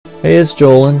Hey, it's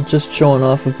Jolan, just showing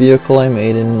off a vehicle I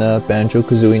made in Banjo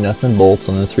Kazooie Nuts and Bolts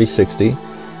on the 360.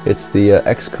 It's the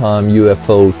XCOM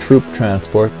UFO troop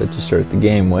transport that you start the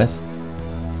game with.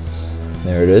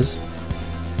 There it is.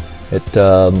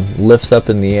 It lifts up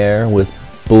in the air with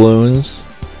balloons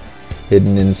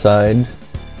hidden inside.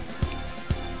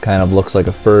 Kind of looks like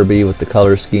a Furby with the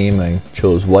color scheme. I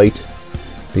chose white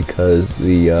because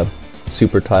the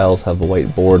super tiles have a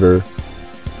white border,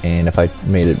 and if I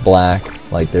made it black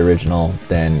like the original,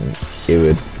 then it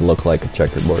would look like a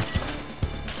checkerboard.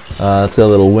 It's got a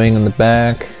little wing in the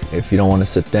back if you don't want to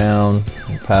sit down,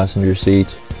 passenger seat,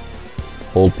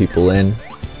 hold people in.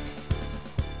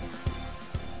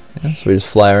 Yeah, so we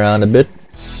just fly around a bit.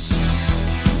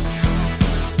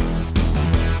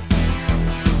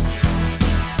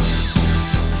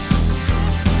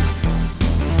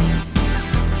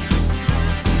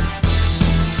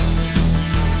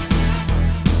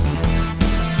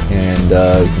 And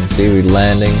you can see we're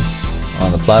landing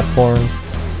on the platform,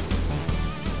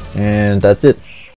 and that's it.